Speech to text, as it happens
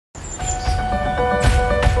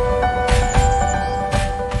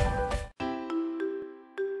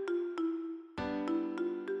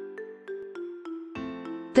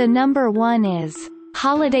The number 1 is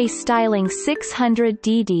Holiday Styling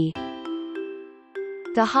 600DD.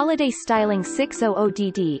 The Holiday Styling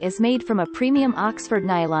 600DD is made from a premium Oxford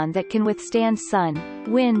nylon that can withstand sun,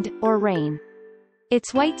 wind, or rain.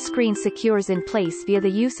 Its white screen secures in place via the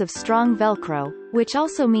use of strong Velcro, which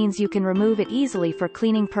also means you can remove it easily for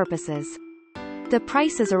cleaning purposes. The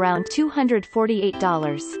price is around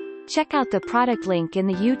 $248. Check out the product link in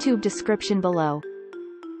the YouTube description below.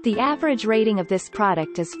 The average rating of this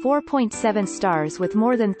product is 4.7 stars with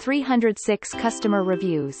more than 306 customer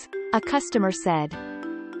reviews. A customer said,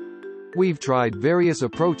 "We've tried various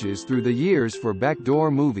approaches through the years for backdoor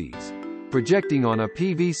movies. Projecting on a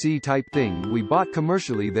PVC type thing we bought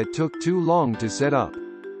commercially that took too long to set up.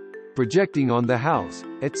 Projecting on the house,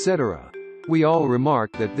 etc. We all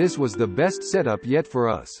remarked that this was the best setup yet for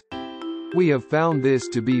us. We have found this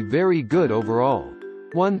to be very good overall.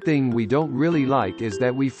 One thing we don't really like is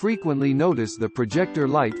that we frequently notice the projector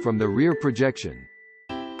light from the rear projection.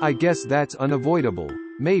 I guess that's unavoidable,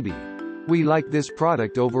 maybe. We like this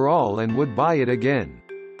product overall and would buy it again.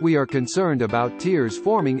 We are concerned about tears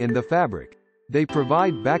forming in the fabric. They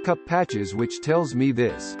provide backup patches which tells me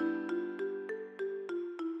this."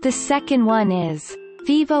 The second one is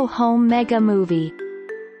Vivo Home Mega Movie.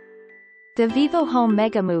 The Vivo Home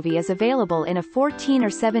Mega Movie is available in a 14 or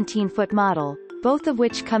 17-foot model, both of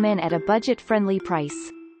which come in at a budget-friendly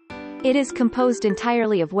price. It is composed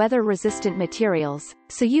entirely of weather-resistant materials,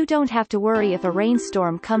 so you don't have to worry if a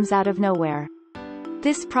rainstorm comes out of nowhere.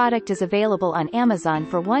 This product is available on Amazon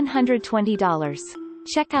for $120.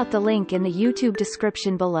 Check out the link in the YouTube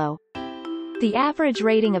description below. The average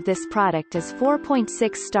rating of this product is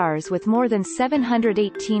 4.6 stars with more than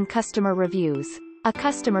 718 customer reviews. A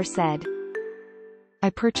customer said, "I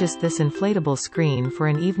purchased this inflatable screen for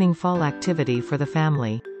an evening fall activity for the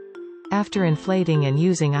family. After inflating and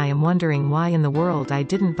using, I am wondering why in the world I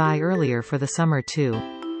didn't buy earlier for the summer too.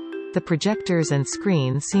 The projectors and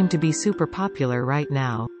screens seem to be super popular right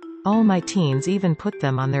now. All my teens even put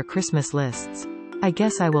them on their Christmas lists. I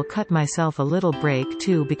guess I will cut myself a little break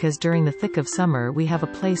too, because during the thick of summer we have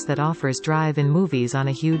a place that offers drive-in movies on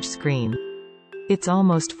a huge screen. It's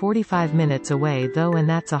almost 45 minutes away though, and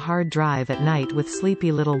that's a hard drive at night with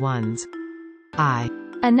sleepy little ones.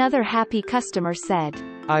 Another happy customer said,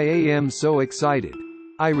 "I am so excited.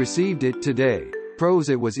 I received it today. Pros: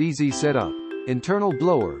 it was easy setup. Internal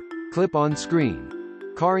blower, clip-on screen,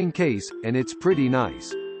 carrying case, and it's pretty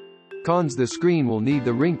nice. Cons: the screen will need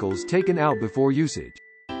the wrinkles taken out before usage.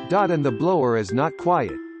 And the blower is not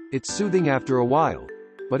quiet. It's soothing after a while,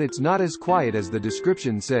 but it's not as quiet as the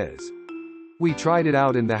description says. We tried it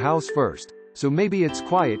out in the house first, so maybe it's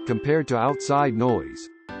quiet compared to outside noise.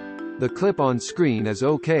 The clip-on screen is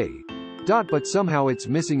okay. But somehow it's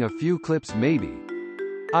missing a few clips maybe.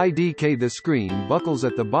 The screen buckles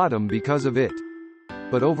at the bottom because of it.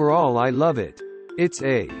 But overall I love it. It's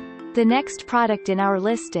a..." The next product in our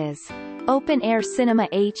list is Open Air Cinema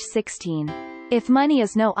H16. If money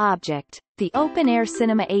is no object, the Open Air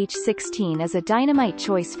Cinema H16 is a dynamite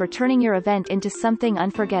choice for turning your event into something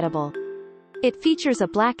unforgettable. It features a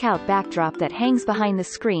blackout backdrop that hangs behind the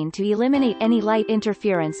screen to eliminate any light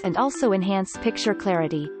interference and also enhance picture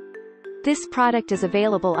clarity. This product is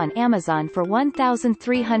available on Amazon for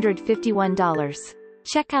 $1,351.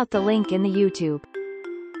 Check out the link in the YouTube.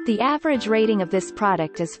 The average rating of this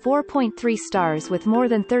product is 4.3 stars with more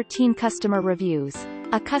than 13 customer reviews.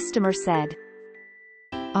 A customer said,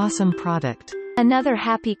 "Awesome product." Another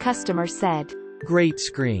happy customer said, "Great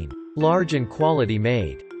screen. Large and quality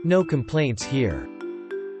made. No complaints here."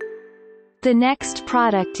 The next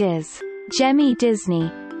product is Gemmy Disney.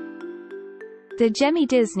 The Gemmy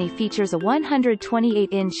Disney features a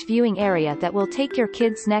 128-inch viewing area that will take your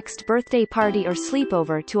kids' next birthday party or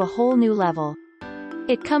sleepover to a whole new level.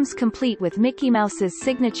 It comes complete with Mickey Mouse's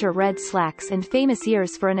signature red slacks and famous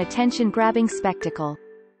ears for an attention-grabbing spectacle.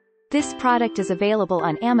 This product is available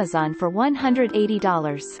on Amazon for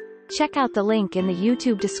 $180. Check out the link in the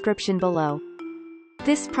YouTube description below.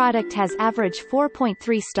 This product has average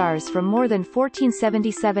 4.3 stars from more than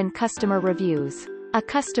 1,477 customer reviews. A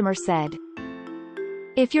customer said,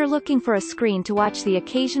 "If you're looking for a screen to watch the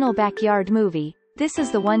occasional backyard movie, this is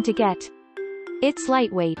the one to get. It's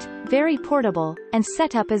lightweight, very portable, and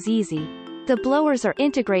setup is easy. The blowers are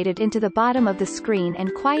integrated into the bottom of the screen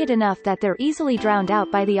and quiet enough that they're easily drowned out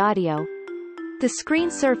by the audio. The screen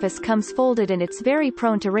surface comes folded and it's very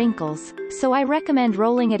prone to wrinkles, so I recommend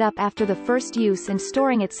rolling it up after the first use and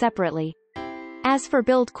storing it separately. As for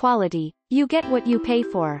build quality, you get what you pay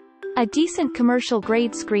for. A decent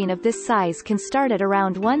commercial-grade screen of this size can start at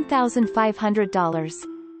around $1,500.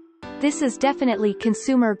 This is definitely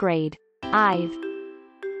consumer-grade.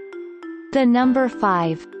 The number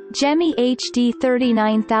 5. Gemmy HD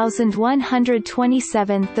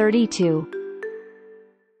 3912732.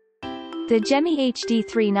 The Gemmy HD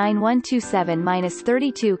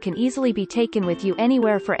 39127-32 can easily be taken with you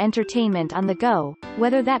anywhere for entertainment on the go,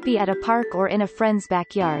 whether that be at a park or in a friend's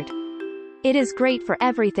backyard. It is great for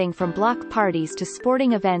everything from block parties to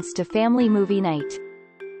sporting events to family movie night.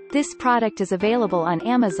 This product is available on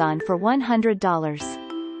Amazon for $100.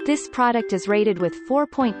 This product is rated with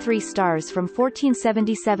 4.3 stars from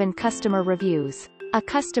 1477 customer reviews. A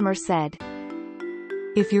customer said,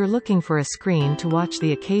 "If you're looking for a screen to watch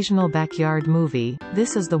the occasional backyard movie,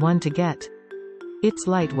 this is the one to get. It's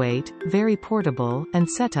lightweight, very portable, and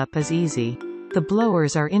setup is easy. The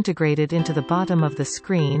blowers are integrated into the bottom of the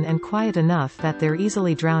screen and quiet enough that they're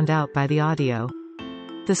easily drowned out by the audio.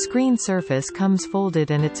 The screen surface comes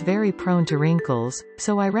folded and it's very prone to wrinkles,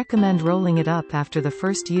 so I recommend rolling it up after the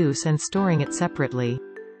first use and storing it separately.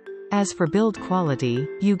 As for build quality,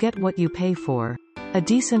 you get what you pay for. A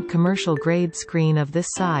decent commercial-grade screen of this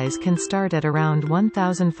size can start at around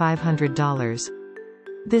 $1,500.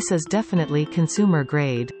 This is definitely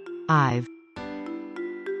consumer-grade. Ive."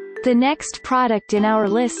 The next product in our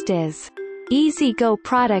list is EasyGo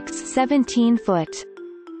Products 17-foot.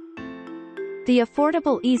 The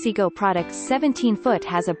affordable EasyGo Products 17-foot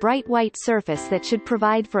has a bright white surface that should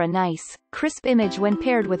provide for a nice, crisp image when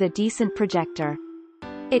paired with a decent projector.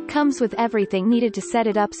 It comes with everything needed to set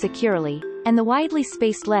it up securely, and the widely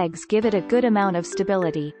spaced legs give it a good amount of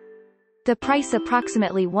stability. The price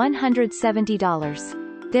approximately $170.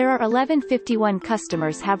 There are 1151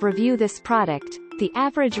 customers have reviewed this product. The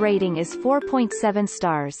average rating is 4.7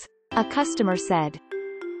 stars. A customer said,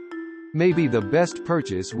 "Maybe the best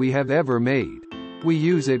purchase we have ever made. We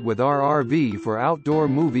use it with our RV for outdoor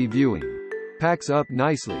movie viewing. Packs up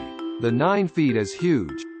nicely. The 9 feet is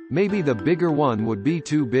huge. Maybe the bigger one would be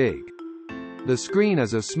too big. The screen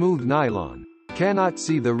is a smooth nylon. Cannot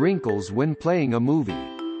see the wrinkles when playing a movie.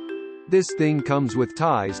 This thing comes with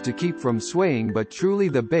ties to keep from swaying, but truly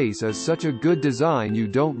the base is such a good design you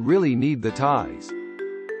don't really need the ties.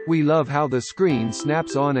 We love how the screen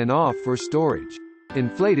snaps on and off for storage.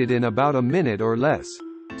 Inflated in about a minute or less.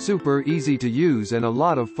 Super easy to use and a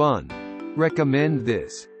lot of fun. Recommend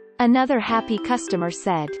this." Another happy customer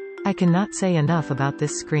said, "I cannot say enough about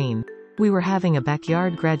this screen. We were having a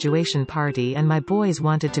backyard graduation party and my boys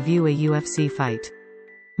wanted to view a UFC fight.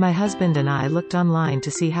 My husband and I looked online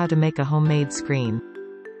to see how to make a homemade screen.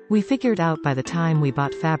 We figured out by the time we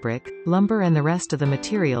bought fabric, lumber and the rest of the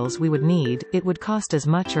materials we would need, it would cost as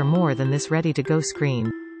much or more than this ready-to-go screen.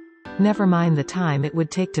 Never mind the time it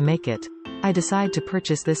would take to make it. I decided to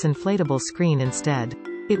purchase this inflatable screen instead.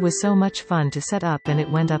 It was so much fun to set up and it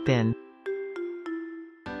went up in."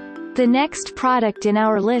 The next product in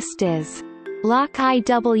our list is Loch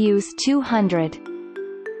Iws 200.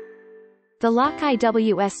 The Loch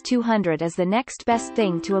Iws 200 is the next best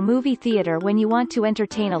thing to a movie theater when you want to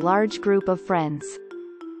entertain a large group of friends.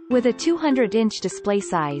 With a 200-inch display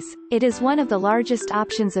size, it is one of the largest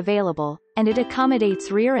options available, and it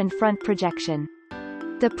accommodates rear and front projection.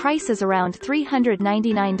 The price is around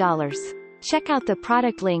 $399. Check out the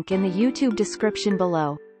product link in the YouTube description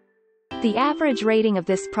below. The average rating of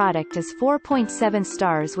this product is 4.7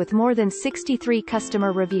 stars with more than 63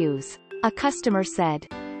 customer reviews. A customer said,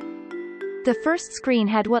 "The first screen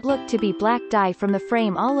had what looked to be black dye from the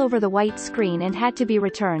frame all over the white screen and had to be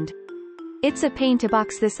returned. It's a pain to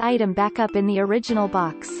box this item back up in the original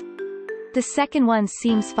box. The second one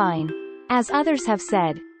seems fine. As others have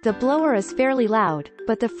said, the blower is fairly loud,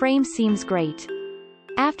 but the frame seems great.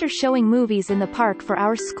 After showing movies in the park for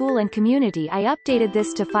our school and community, I updated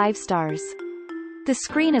this to 5 stars. The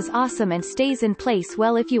screen is awesome and stays in place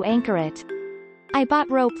well if you anchor it. I bought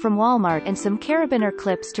rope from Walmart and some carabiner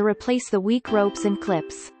clips to replace the weak ropes and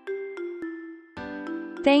clips."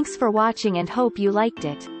 Thanks for watching and hope you liked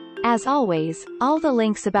it. As always, all the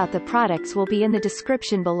links about the products will be in the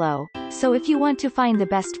description below, so if you want to find the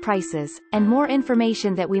best prices, and more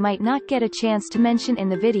information that we might not get a chance to mention in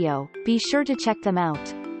the video, be sure to check them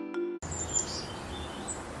out.